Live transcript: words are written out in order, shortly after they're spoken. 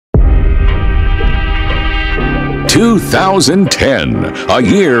2010, a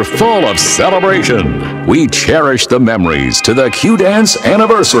year full of celebration. We cherish the memories to the Qountdown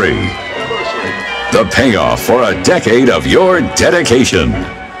anniversary. The payoff for a decade of your dedication.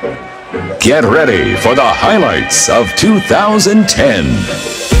 Get ready for the highlights of 2010.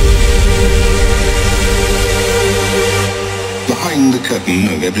 Behind the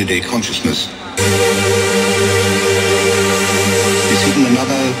curtain of everyday consciousness is hidden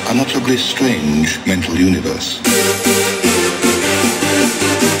another unutterably strange mental universe.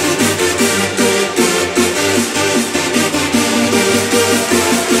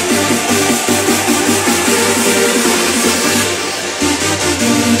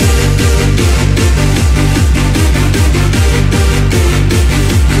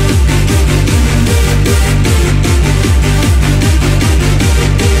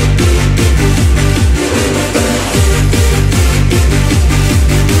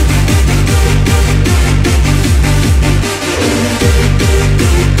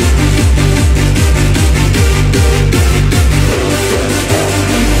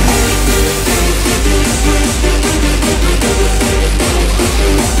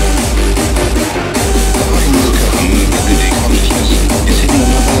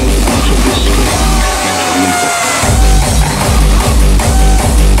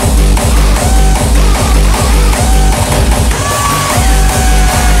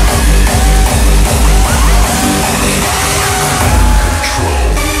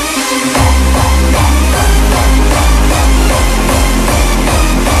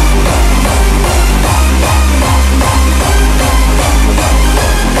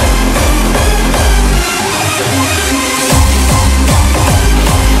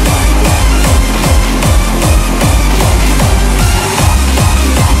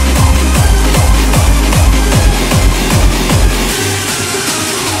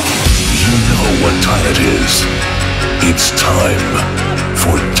 It's time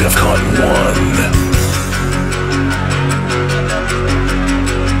for DEFCON 1.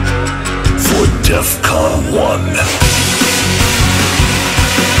 For DEFCON 1.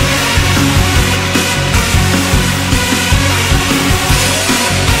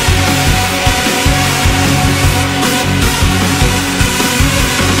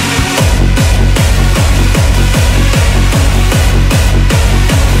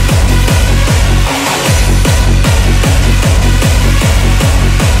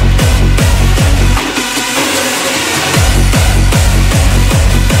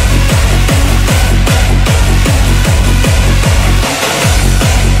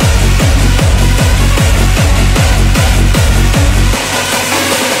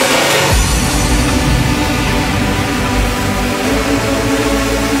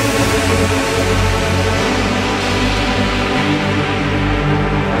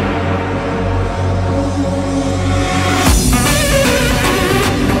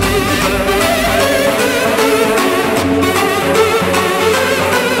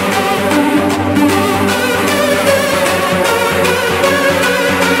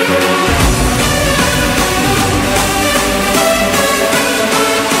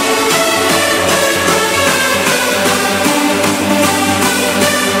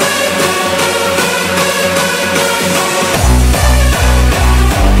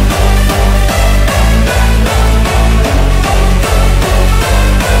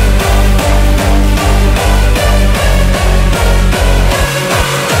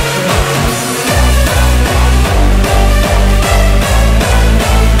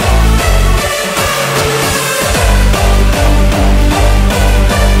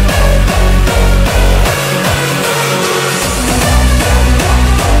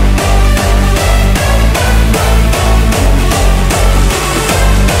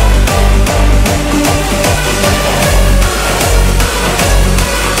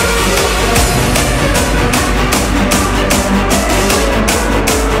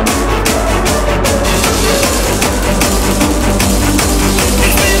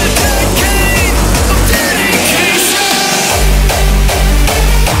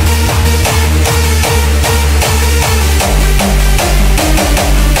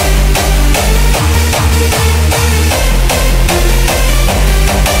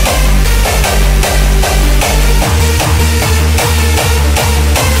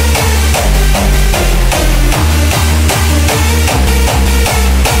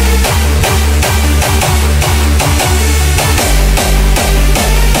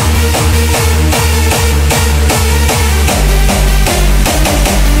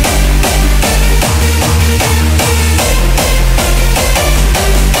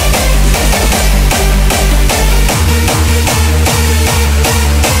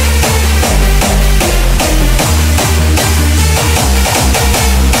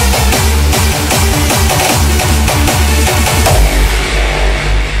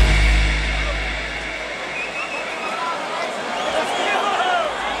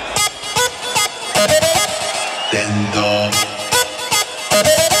 밴더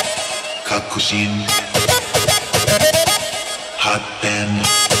가쿠신 핫밴드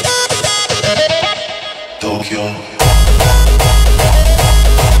도쿄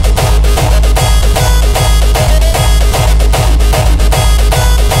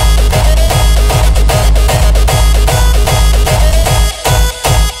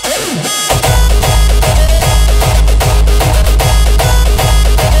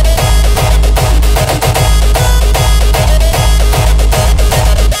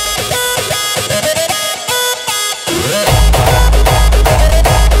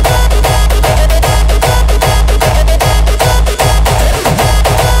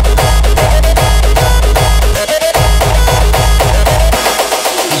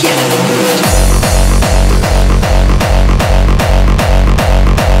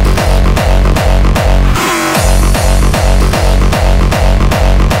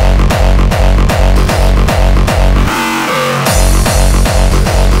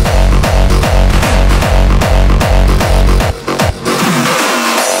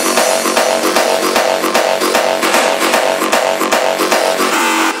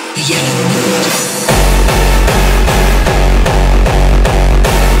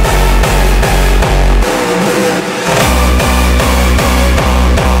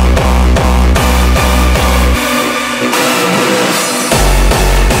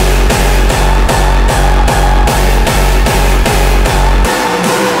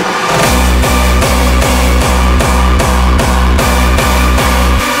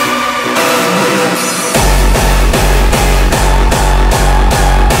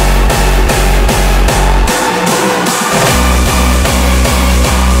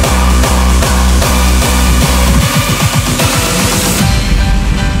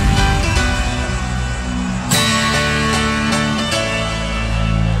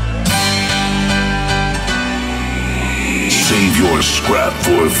Save your scrap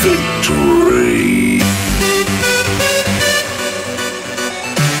for victory.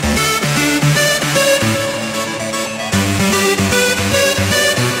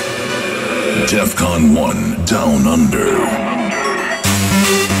 DEFCON 1 Down Under.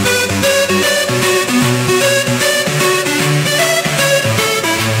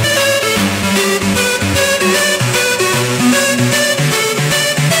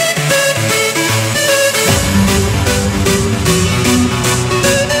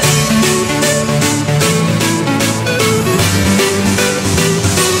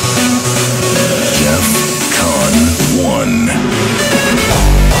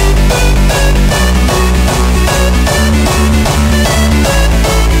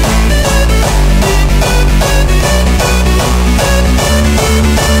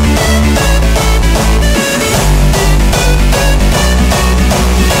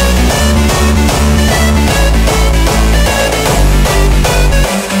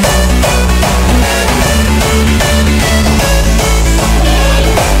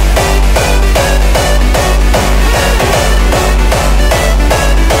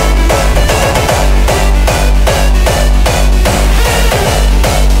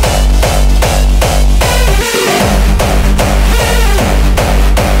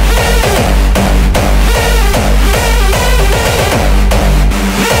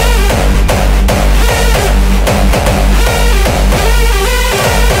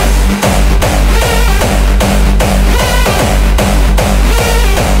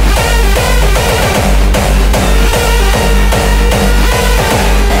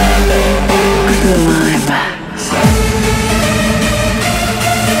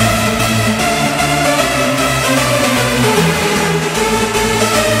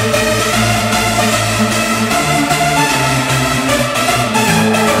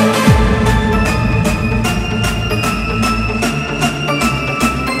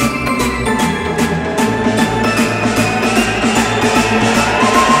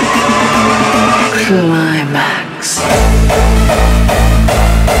 Climax.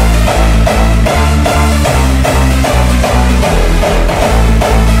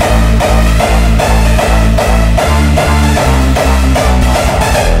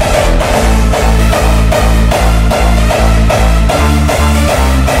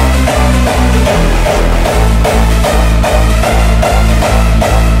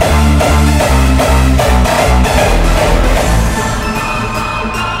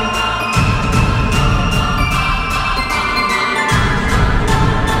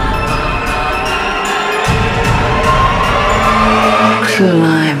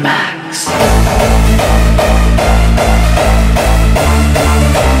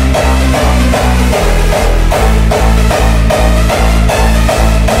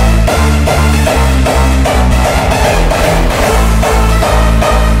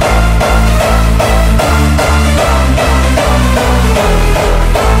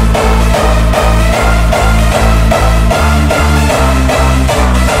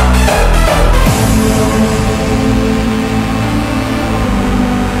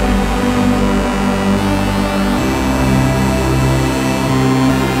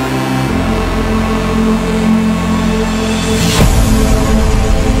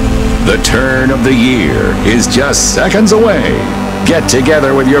 The turn of the year is just seconds away. Get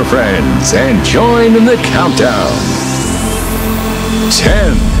together with your friends and join in the countdown.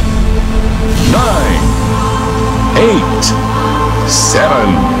 10, 9, 8,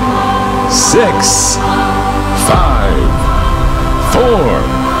 7, 6, 5, 4,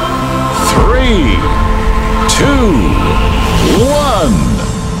 3, 2, 1.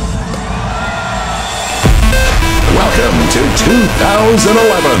 Welcome to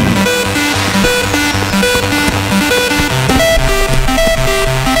 2011.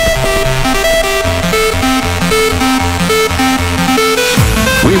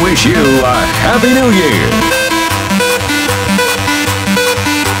 We wish you a Happy New Year.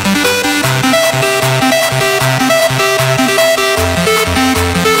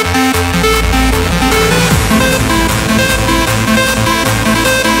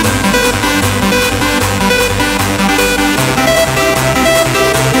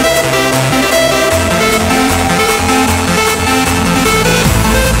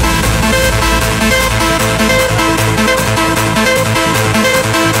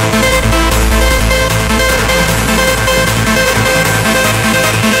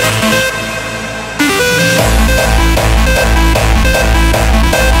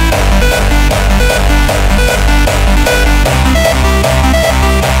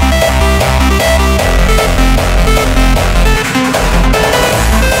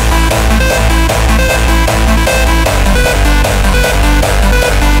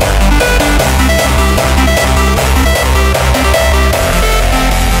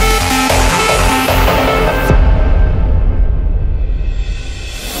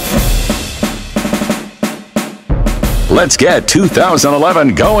 Let's get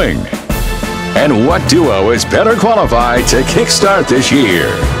 2011 going. And what duo is better qualified to kickstart this year?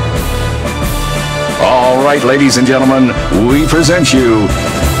 All right, ladies and gentlemen, we present you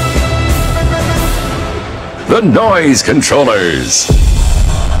the Noise Controllers.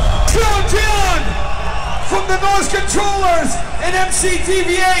 Qountdown! From the Noise Controllers and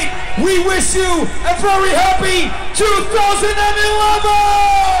MCTV8, we wish you a very happy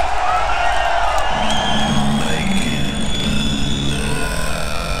 2011!